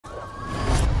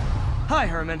Hi,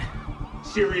 Herman.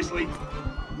 Seriously?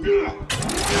 Give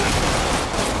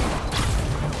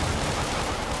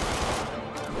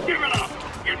it up!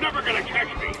 You're never gonna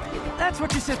catch me! That's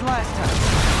what you said last time.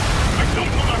 I don't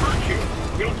want to hurt you!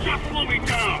 You'll just slow me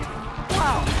down!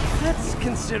 Wow, that's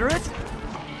considerate.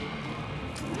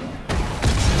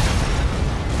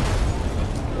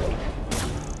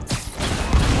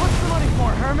 What's the money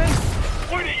for, Herman?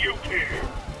 Why do you care?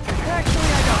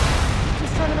 Actually, I don't.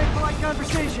 Just trying to make polite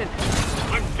conversation.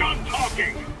 I'm done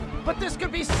talking! But this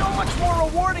could be so much more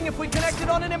rewarding if we connected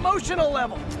on an emotional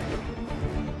level.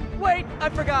 Wait, I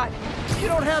forgot. You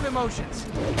don't have emotions.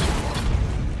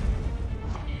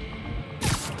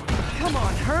 Come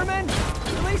on, Herman.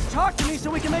 At least talk to me so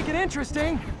we can make it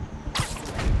interesting.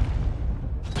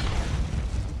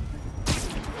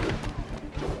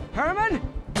 Herman?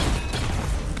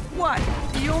 What?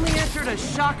 You only answered a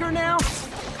shocker now?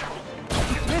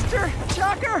 Mr.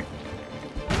 Shocker?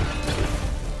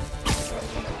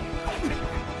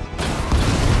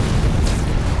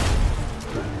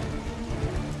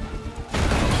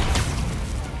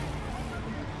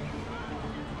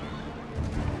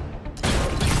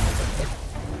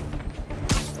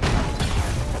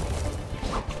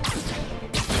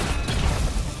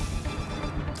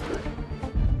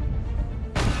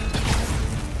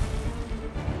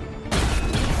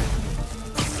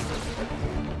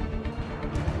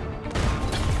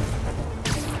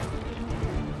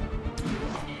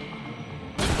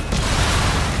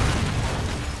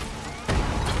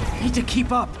 Need to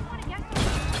keep up.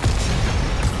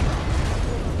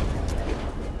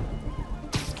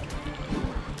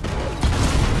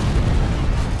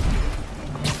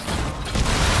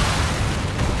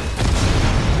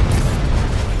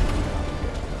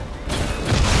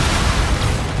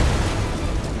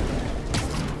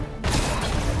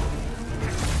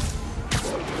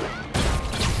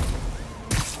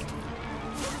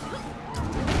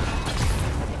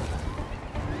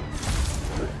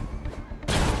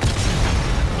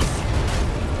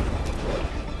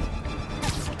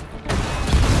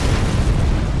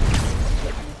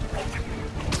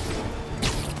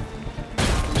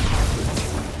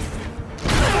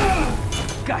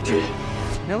 Gotcha.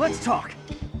 Now let's talk.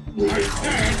 I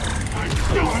said I'm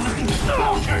done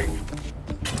talking!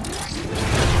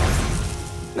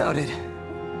 Noted.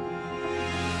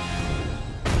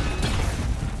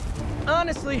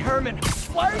 Honestly, Herman,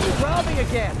 why are you robbing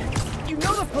again? You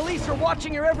know the police are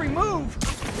watching your every move.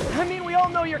 I mean, we all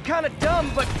know you're kind of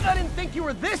dumb, but I didn't think you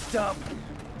were this dumb.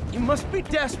 You must be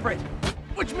desperate,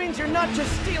 which means you're not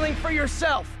just stealing for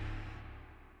yourself.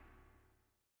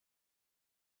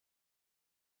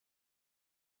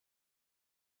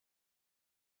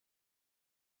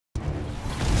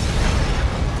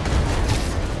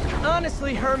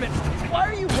 Honestly, Herman, why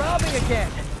are you robbing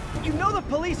again? You know the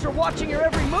police are watching your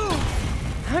every move.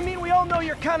 I mean, we all know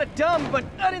you're kind of dumb, but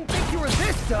I didn't think you were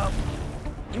this dumb.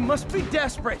 You must be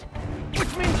desperate,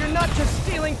 which means you're not just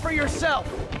stealing for yourself.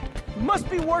 You must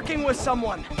be working with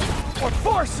someone, or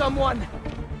for someone.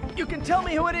 You can tell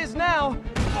me who it is now,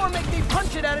 or make me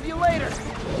punch it out of you later.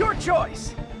 Your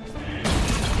choice.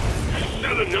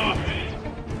 Not enough!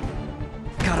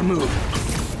 Gotta move.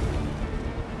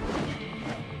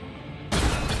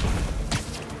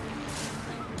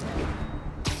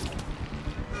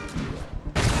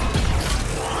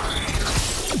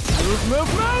 Move,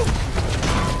 move, move!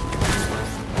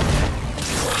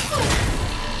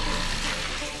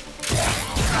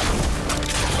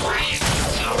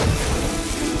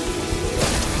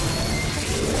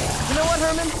 You know what,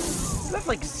 Herman? You have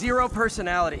like zero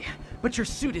personality, but your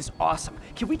suit is awesome.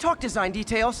 Can we talk design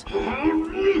details?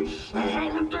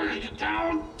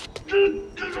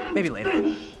 Maybe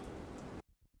later.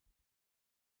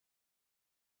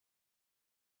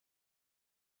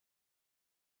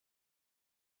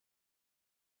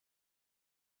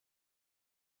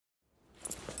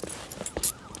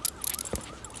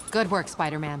 Good work,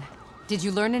 Spider-Man. Did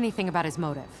you learn anything about his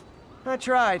motive? I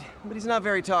tried, but he's not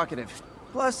very talkative.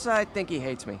 Plus, I think he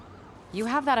hates me. You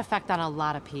have that effect on a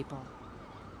lot of people.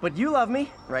 But you love me,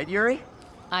 right, Yuri?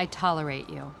 I tolerate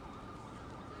you.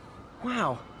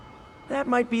 Wow. That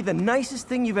might be the nicest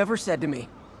thing you've ever said to me.